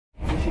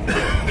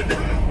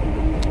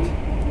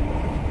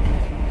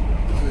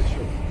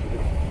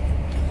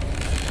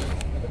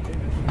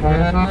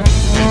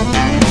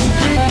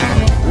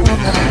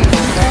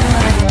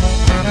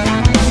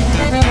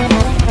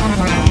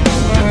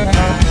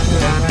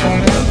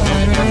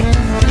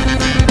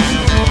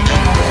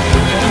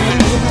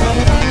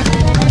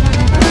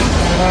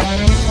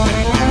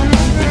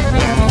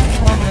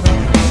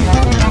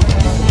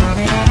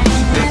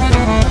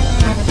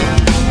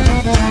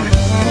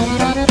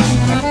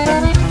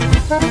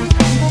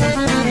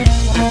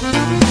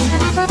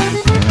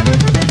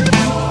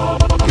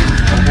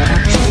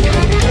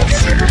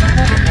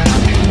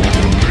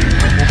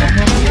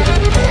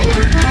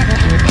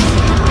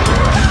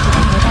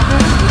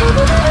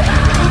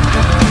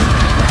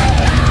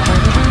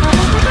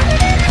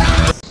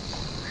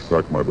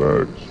packed my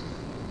bags.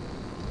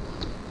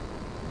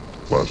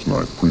 Last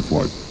night,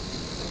 pre-flight.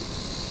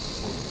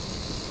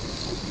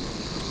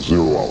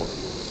 0 hour.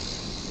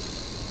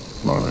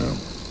 9 a.m.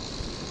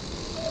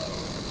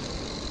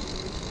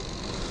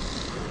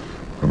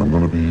 And I'm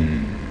gonna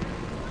be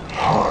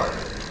high.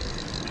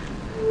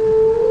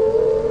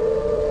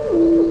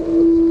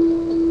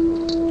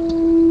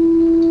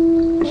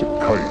 As a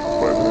kite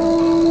by then.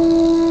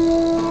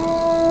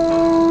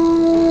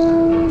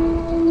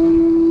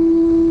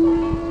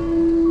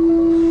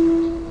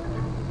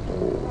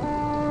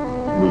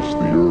 Miss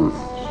the earth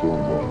so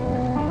much.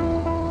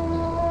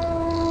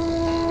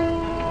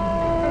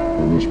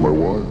 I miss my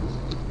wife.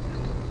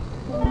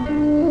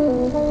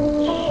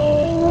 It's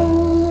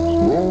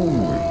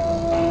lonely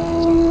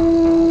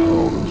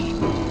out in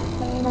space.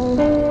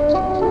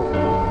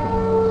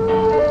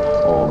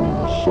 On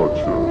such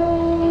a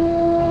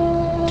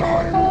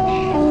dire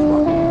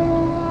spot.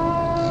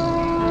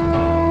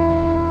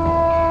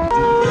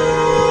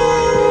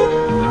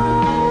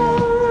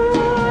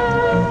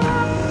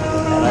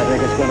 And I think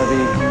it's going to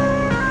be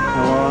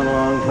a long,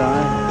 long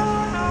time.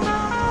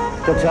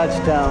 The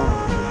touchdown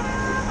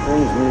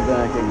brings me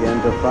back again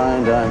to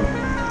find I'm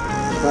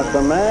not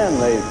the man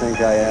they think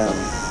I am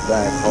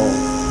back home.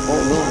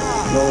 Oh,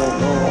 no,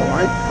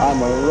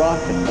 I'm a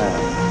rocket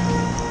man.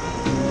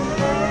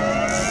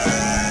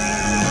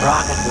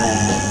 Rocket man.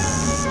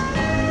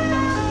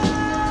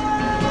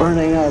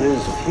 Burning out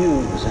his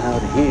fuse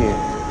out here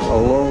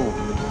alone.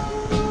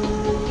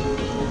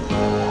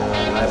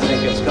 And I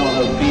think it's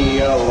gonna be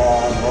a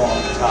long,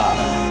 long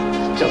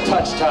time till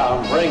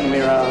touchdown bring me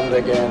round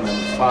again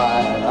and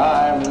find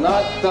I'm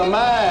not the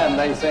man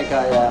they think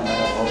I am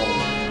at home.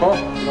 Oh,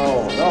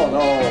 no.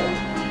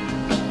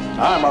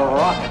 I'm a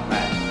rocket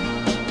man.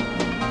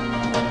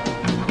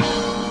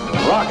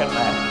 Rocket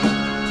man.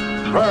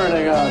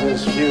 Burning out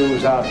his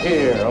fuse out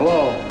here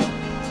alone.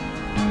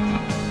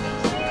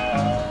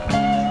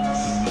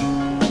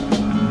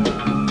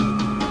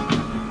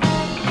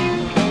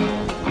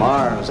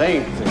 Mars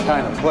ain't the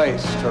kind of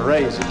place to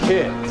raise a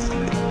kid.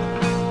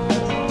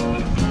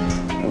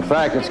 In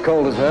fact, it's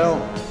cold as hell.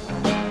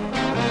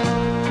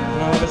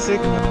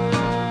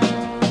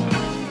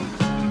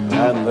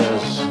 And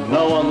there's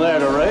no one there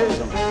to raise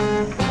them.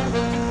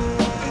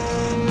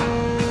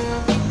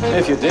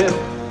 If you did.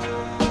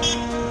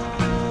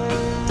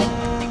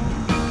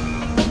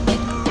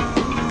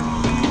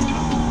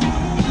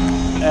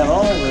 And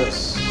all this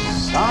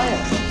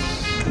science,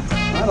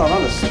 I don't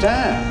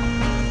understand.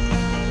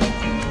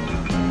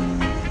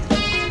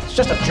 It's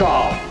just a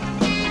job.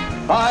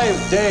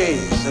 5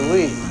 days a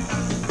week.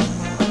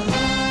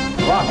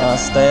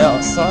 Stay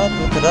outside,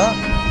 look it up.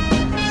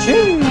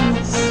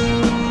 Choose!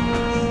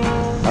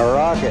 A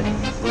rocket,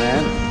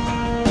 man.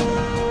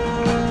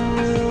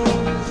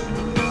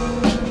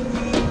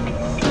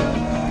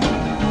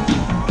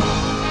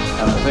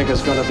 And I think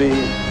it's going to be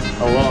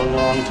a long,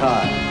 long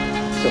time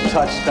till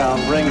touchdown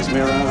brings me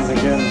around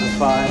again to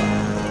find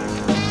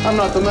I'm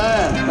not the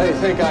man they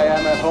think I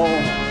am at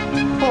home.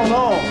 Oh,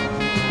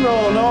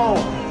 no.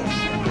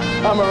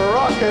 I'm a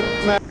rocket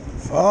man.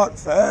 Fuck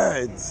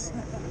feds.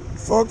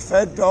 Fuck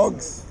fed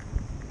dogs.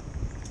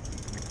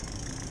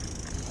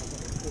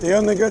 The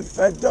only good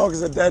fed dog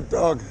is a dead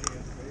dog.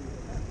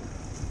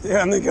 The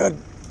only good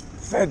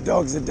fed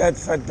dog is a dead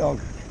fed dog.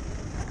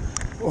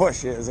 Oh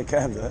shit, there's a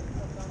cab there.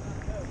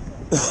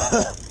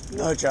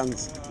 No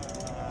chance.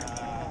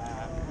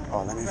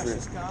 Oh, let me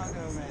freeze.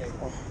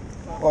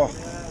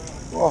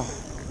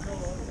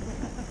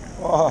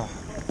 Oh.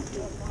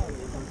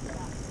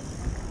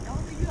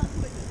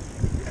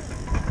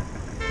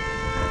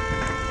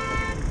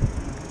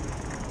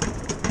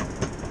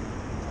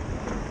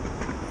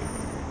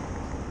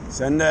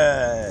 Send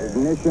it.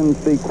 Ignition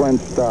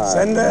sequence start.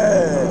 Send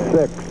it.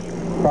 6,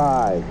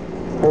 5,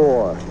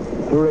 4,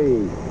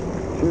 3,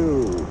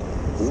 2,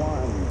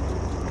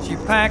 1. She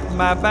packed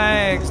my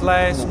bags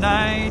last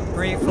night,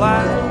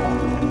 pre-flight.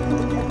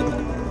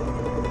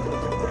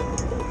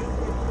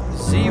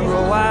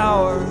 0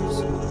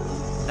 hours,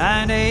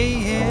 9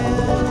 a.m.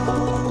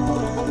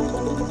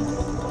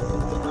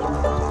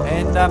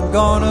 And I'm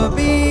gonna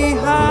be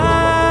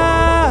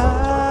high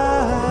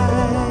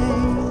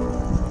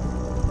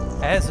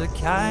as a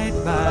kite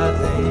by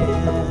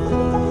then.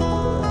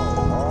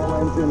 All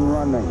engine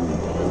running.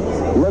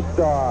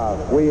 Liftoff.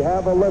 We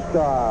have a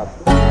liftoff.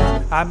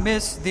 I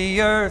miss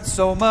the earth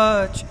so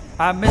much.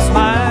 I miss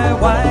my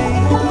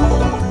wife.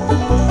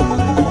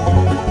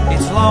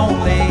 It's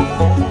lonely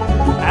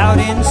out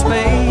in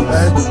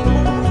space.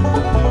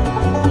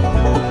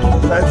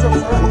 That's a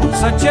friend.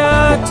 Such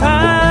a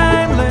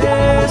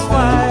timeless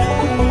flight.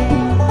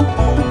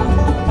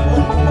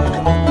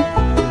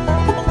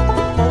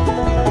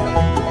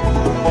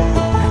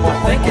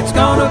 It's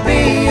gonna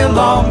be a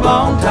long,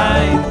 long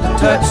time. The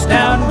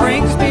touchdown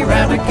brings me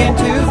round again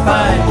to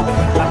find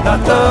I'm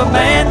not the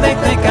man they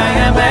think I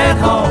am at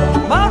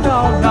home. Oh,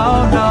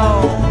 no.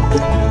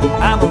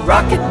 I'm a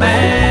rocket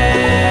man.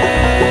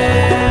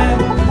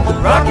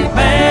 Rocket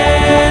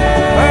man,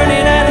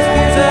 burning out his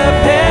fuse up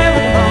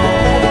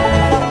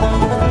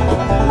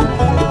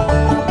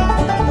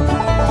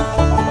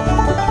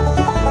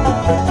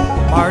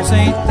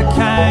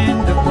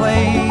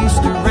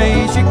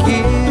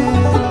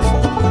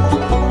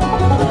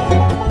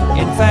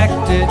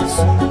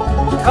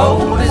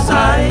cold as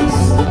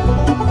ice.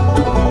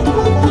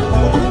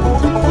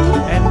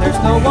 And there's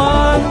no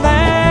one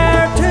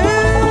there to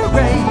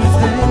raise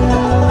them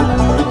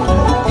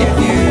if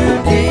you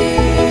did.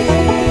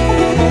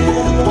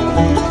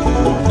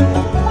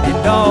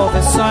 And all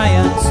the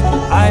science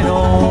I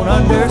don't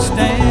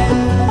understand.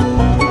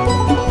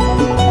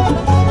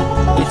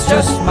 It's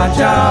just my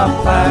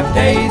job 5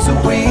 days a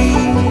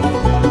week.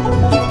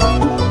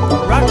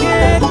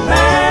 Rocket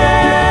Man,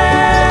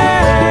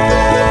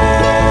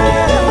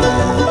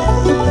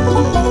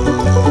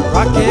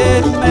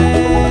 Rocket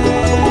Man.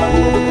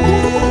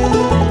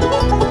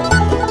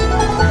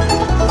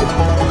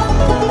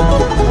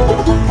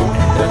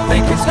 And I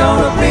think it's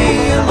gonna be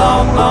a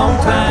long, long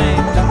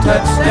time till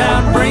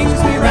touchdown brings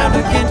me round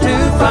again to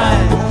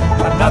find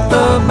I'm not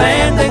the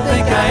man they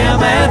think I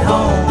am at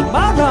home.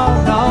 Oh no,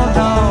 no,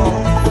 no,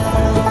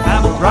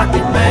 I'm a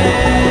Rocket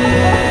Man,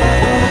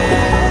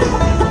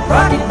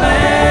 Rocket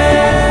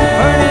Man,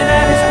 burning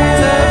out the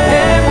streets of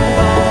heaven.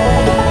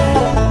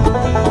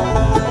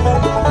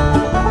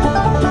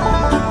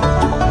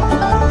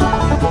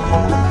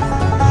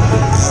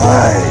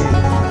 Hey,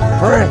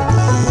 Prince.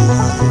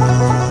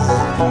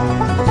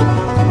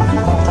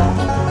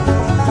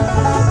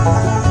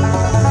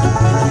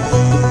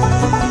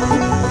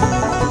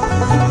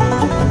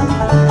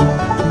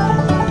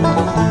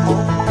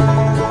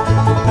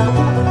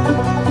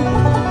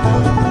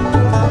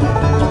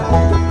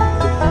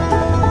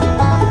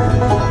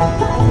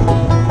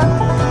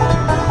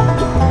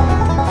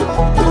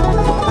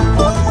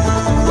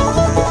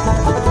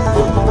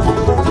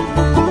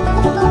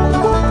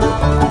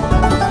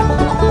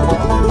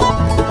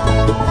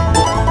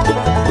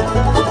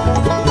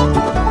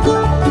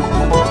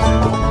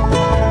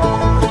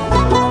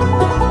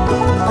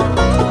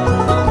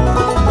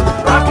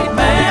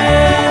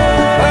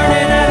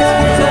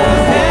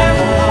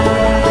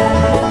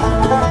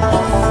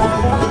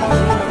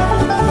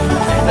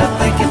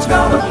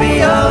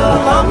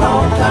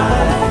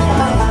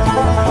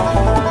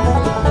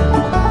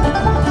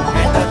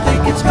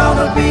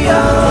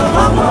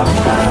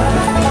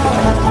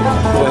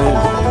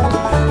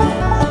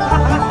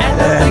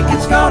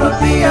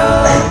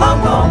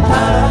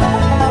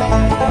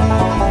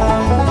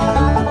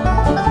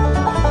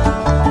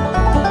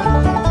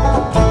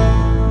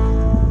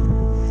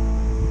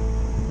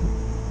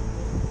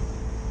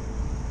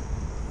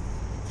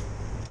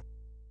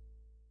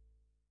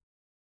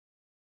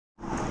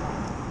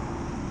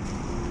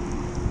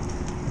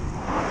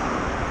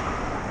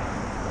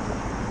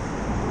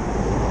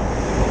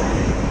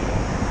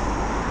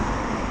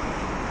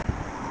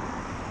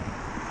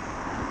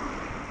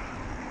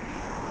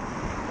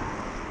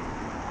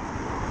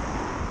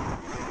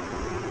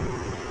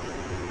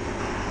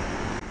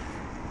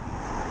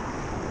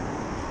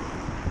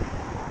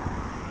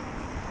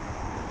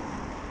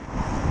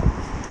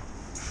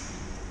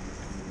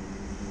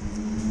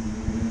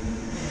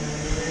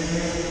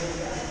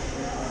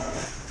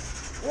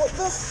 What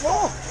the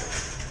fuck?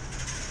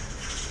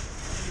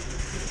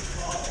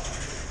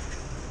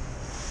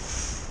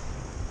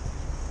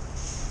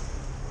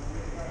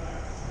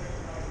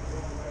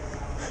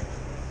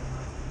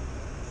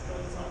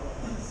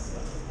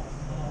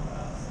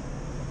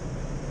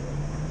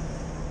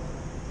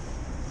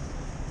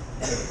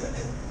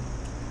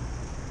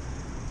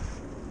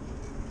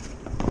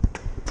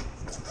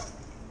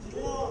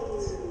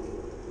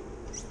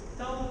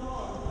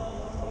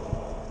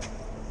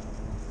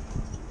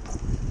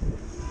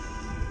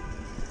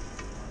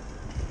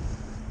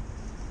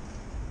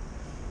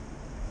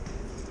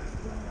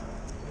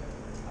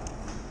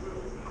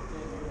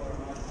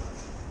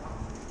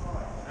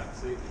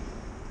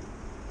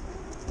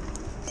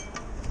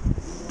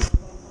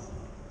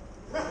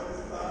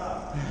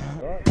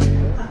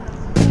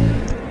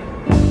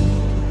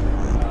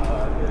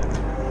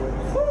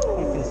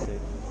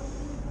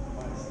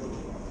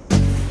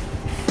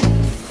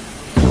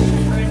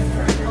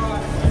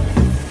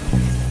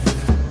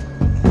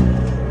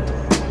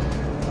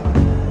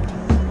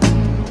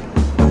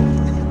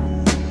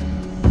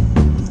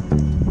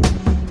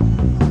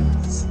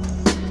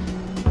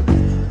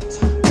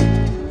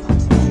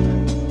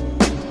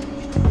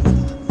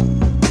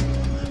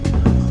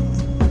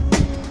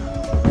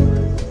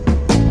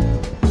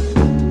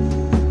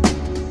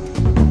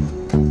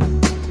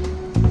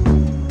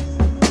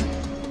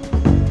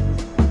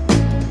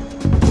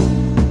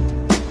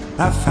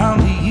 I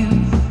found you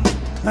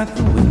at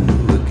the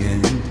window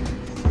again,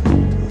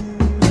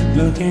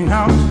 looking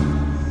out,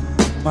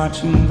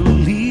 watching the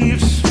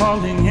leaves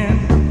falling in.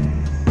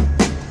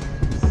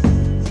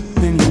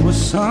 Then you were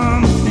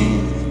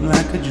something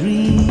like a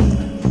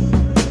dream.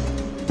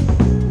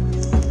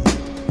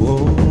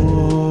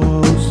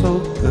 Oh, so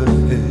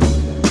perfect,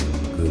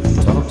 couldn't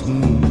talk to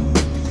me.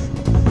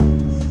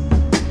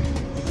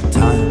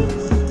 Time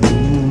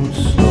moves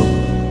slow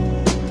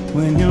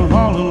when you're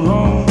all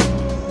alone.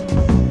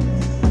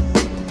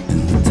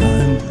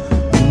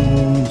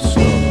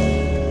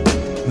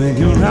 When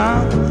you're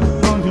out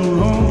on your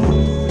own,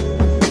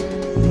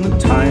 and the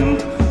time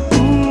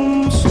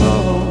moves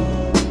slow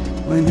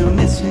when you're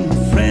missing losing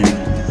a friend,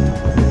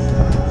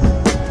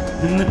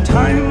 and the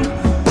time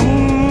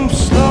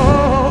moves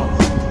slow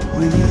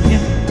when you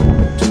get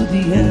to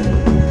the end.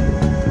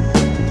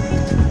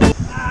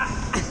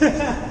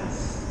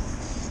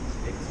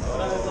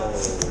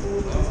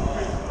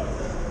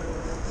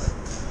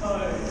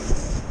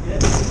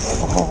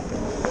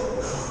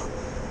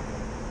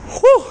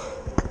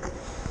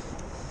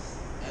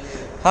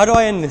 How do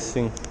I end this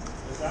thing?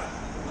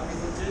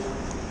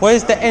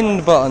 Where's the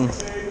end button?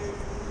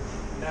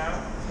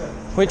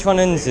 Which one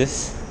ends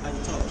this?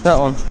 That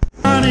one.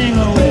 Running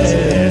away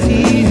is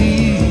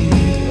easy.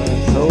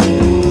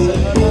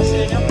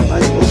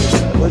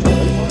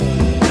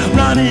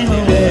 Running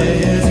away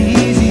is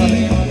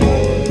easy.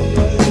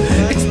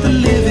 It's the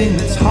living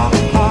that's hard.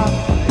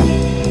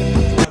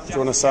 Do you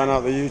want to sign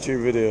out the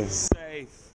YouTube videos?